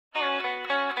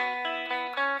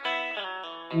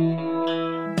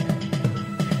You're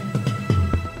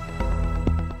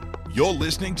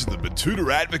listening to the Batuta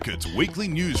Advocate's weekly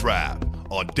news wrap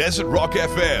on Desert Rock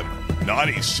FM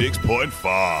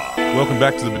 96.5. Welcome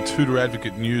back to the Batuta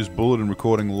Advocate News Bulletin,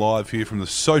 recording live here from the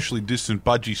socially distant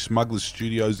Budgie Smugglers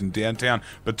Studios in downtown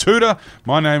Batuta.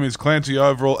 My name is Clancy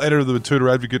Overall, editor of the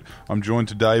Batuta Advocate. I'm joined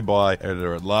today by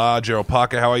editor-at-large Errol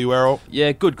Parker. How are you, Errol?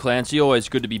 Yeah, good, Clancy. Always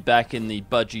good to be back in the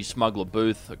Budgie Smuggler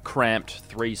booth. A cramped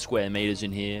 3 square metres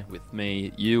in here with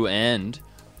me, you, and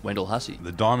Wendell Hussey.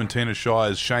 The Diamantina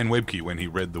Shire's Shane Webke when he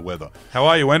read the weather. How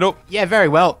are you, Wendell? Yeah, very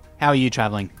well. How are you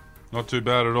travelling? Not too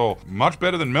bad at all. Much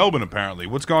better than Melbourne, apparently.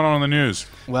 What's going on in the news?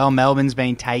 Well, Melbourne's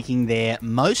been taking their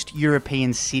most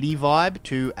European city vibe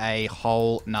to a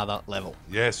whole nother level.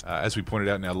 Yes, as we pointed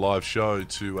out in our live show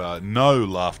to No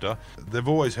Laughter, they've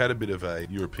always had a bit of a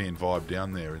European vibe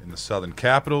down there in the southern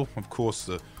capital. Of course,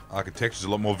 the architecture is a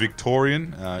lot more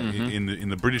Victorian in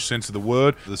the British sense of the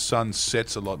word. The sun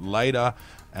sets a lot later,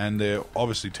 and they're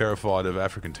obviously terrified of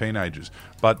African teenagers.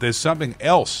 But there's something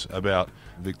else about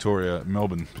Victoria,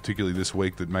 Melbourne, particularly this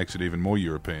week, that makes it even more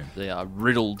European. They are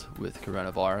riddled with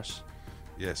coronavirus.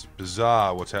 Yes,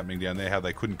 bizarre what's happening down there, how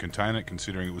they couldn't contain it,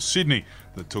 considering it was Sydney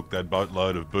that took that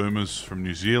boatload of boomers from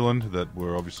New Zealand that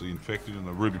were obviously infected in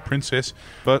the Ruby Princess.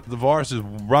 But the virus has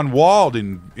run wild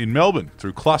in Melbourne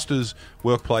through clusters,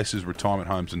 workplaces, retirement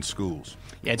homes and schools.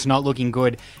 Yeah, it's not looking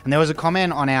good. And there was a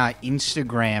comment on our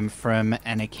Instagram from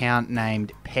an account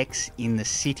named Pex in the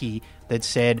City that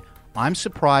said, "I'm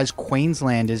surprised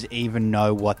Queenslanders even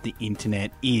know what the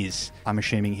internet is." I'm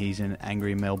assuming he's an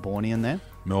angry Melbourneian there.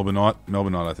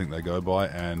 Melbourneite, I think they go by,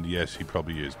 and yes, he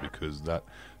probably is, because that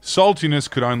saltiness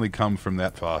could only come from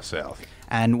that far south.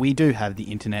 And we do have the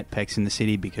internet, Pex in the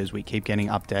City, because we keep getting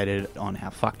updated on how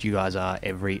fucked you guys are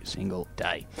every single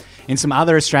day. In some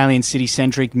other Australian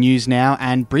city-centric news now,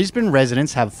 and Brisbane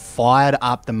residents have fired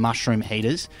up the mushroom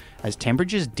heaters as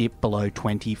temperatures dip below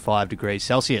 25 degrees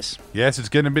Celsius. Yes, it's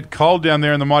getting a bit cold down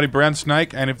there in the mighty brown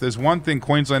snake, and if there's one thing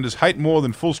Queenslanders hate more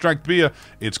than full-strength beer,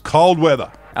 it's cold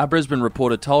weather. Our Brisbane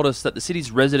reporter told us that the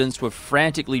city's residents were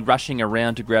frantically rushing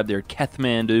around to grab their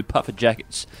Kathmandu puffer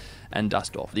jackets and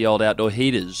dust off the old outdoor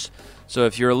heaters. So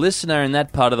if you're a listener in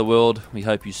that part of the world, we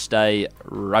hope you stay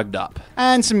rugged up.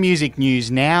 And some music news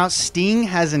now. Sting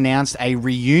has announced a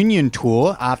reunion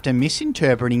tour after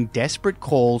misinterpreting desperate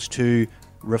calls to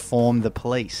reform the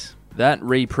police. That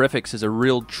re-prefix is a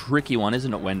real tricky one,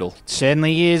 isn't it, Wendell?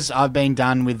 Certainly is. I've been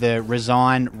done with the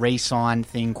resign, re-sign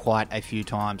thing quite a few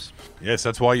times. Yes,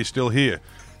 that's why you're still here.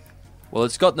 Well,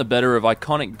 it's gotten the better of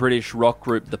iconic British rock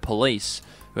group The Police,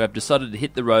 who have decided to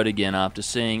hit the road again after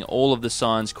seeing all of the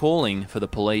signs calling for the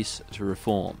police to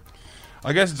reform.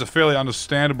 I guess it's fairly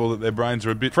understandable that their brains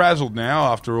are a bit frazzled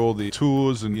now after all the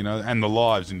tours and the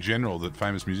lives in general that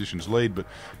famous musicians lead. But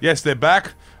yes, they're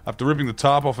back after ripping the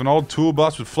tarp off an old tour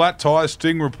bus with flat tyres.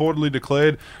 Sting reportedly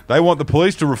declared they want the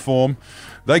police to reform.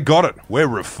 They got it. We're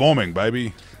reforming,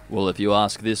 baby. Well, if you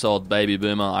ask this old baby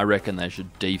boomer, I reckon they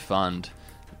should defund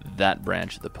that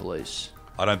branch of the police.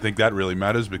 I don't think that really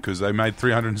matters because they made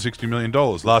 $360 million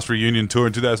last reunion tour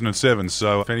in 2007.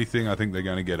 So, if anything, I think they're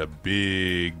going to get a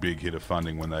big hit of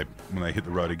funding when they hit the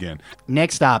road again.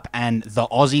 Next up, and the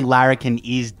Aussie Larrikin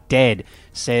is dead,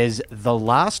 says the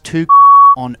last 2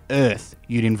 on earth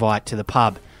you'd invite to the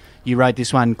pub. You wrote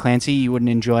this one, Clancy. You wouldn't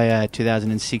enjoy a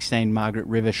 2016 Margaret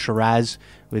River Shiraz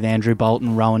with Andrew Bolt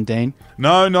and Rowan Dean?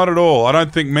 No, not at all. I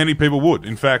don't think many people would.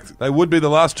 In fact, they would be the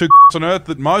last 2 on earth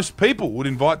that most people would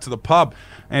invite to the pub.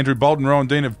 Andrew Bolt and Rowan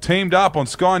Dean have teamed up on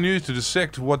Sky News to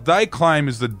dissect what they claim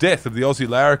is the death of the Aussie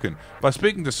Larrikin by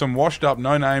speaking to some washed-up,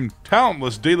 no-name,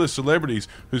 talentless D-list celebrities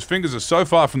whose fingers are so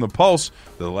far from the pulse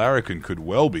the Larrikin could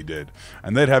well be dead.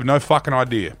 And they'd have no fucking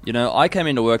idea. I came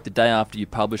into work the day after you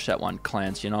published that one,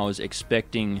 Clancy, and I was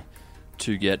expecting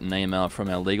to get an email from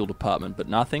our legal department, but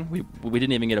nothing. We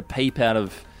didn't even get a peep out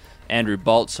of Andrew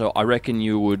Bolt, so I reckon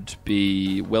you would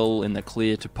be well in the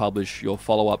clear to publish your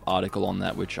follow-up article on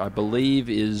that, which I believe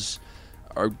is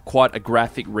quite a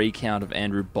graphic recount of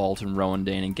Andrew Bolt and Rowan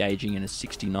Dean engaging in a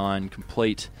 69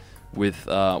 complete with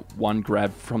one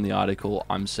grab from the article,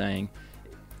 I'm saying,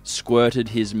 squirted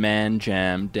his man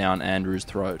jam down Andrew's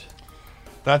throat.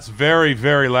 That's very,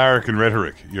 very Larrikin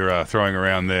rhetoric you're throwing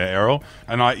around there, Errol.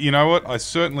 And you know what? I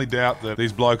certainly doubt that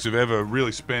these blokes have ever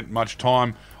really spent much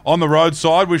time on the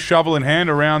roadside with shovel in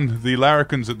hand around the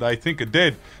Larrikins that they think are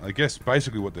dead. I guess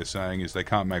basically what they're saying is they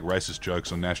can't make racist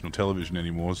jokes on national television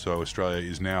anymore, so Australia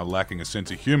is now lacking a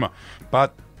sense of humour.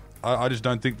 But I just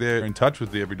don't think they're in touch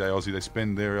with the everyday Aussie. They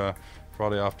spend their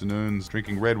Friday afternoons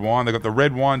drinking red wine. They've got the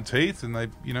red wine teeth, and they,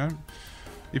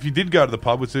 if you did go to the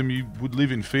pub with them, you would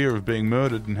live in fear of being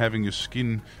murdered and having your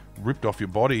skin ripped off your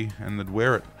body, and they'd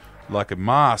wear it like a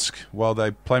mask while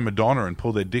they play Madonna and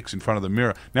pull their dicks in front of the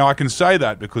mirror. Now, I can say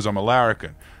that because I'm a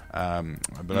larrikin,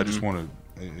 but I just want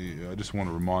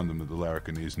to remind them that the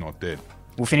larrikin is not dead.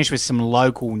 We'll finish with some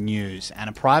local news, and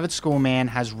a private school man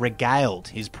has regaled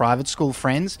his private school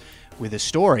friends with a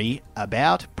story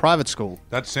about private school.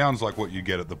 That sounds like what you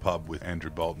get at the pub with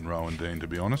Andrew Bolt and Rowan Dean, to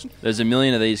be honest. There's a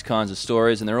million of these kinds of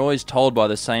stories, and they're always told by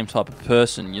the same type of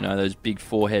person, you know, those big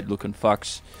forehead-looking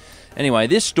fucks. Anyway,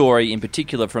 this story in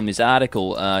particular from this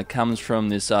article comes from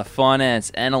this finance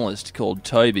analyst called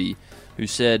Toby, who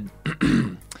said,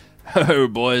 "Oh,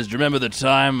 boys, do you remember the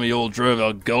time we all drove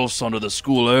our Golfs onto the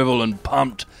school oval and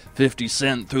pumped 50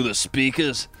 Cent through the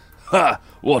speakers? Ha!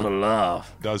 What a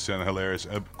laugh." Does sound hilarious.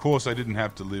 Of course, they didn't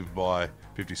have to live by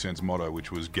 50 Cent's motto,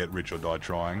 which was get rich or die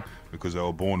trying, because they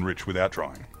were born rich without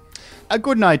trying. A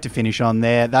good note to finish on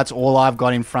there. That's all I've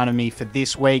got in front of me for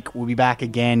this week. We'll be back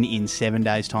again in 7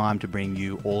 days' time to bring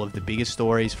you all of the biggest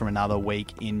stories from another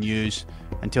week in news.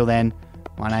 Until then,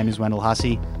 my name is Wendell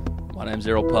Hussey. My name's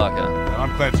Errol Parker. And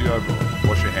I'm Clancy O'Brien.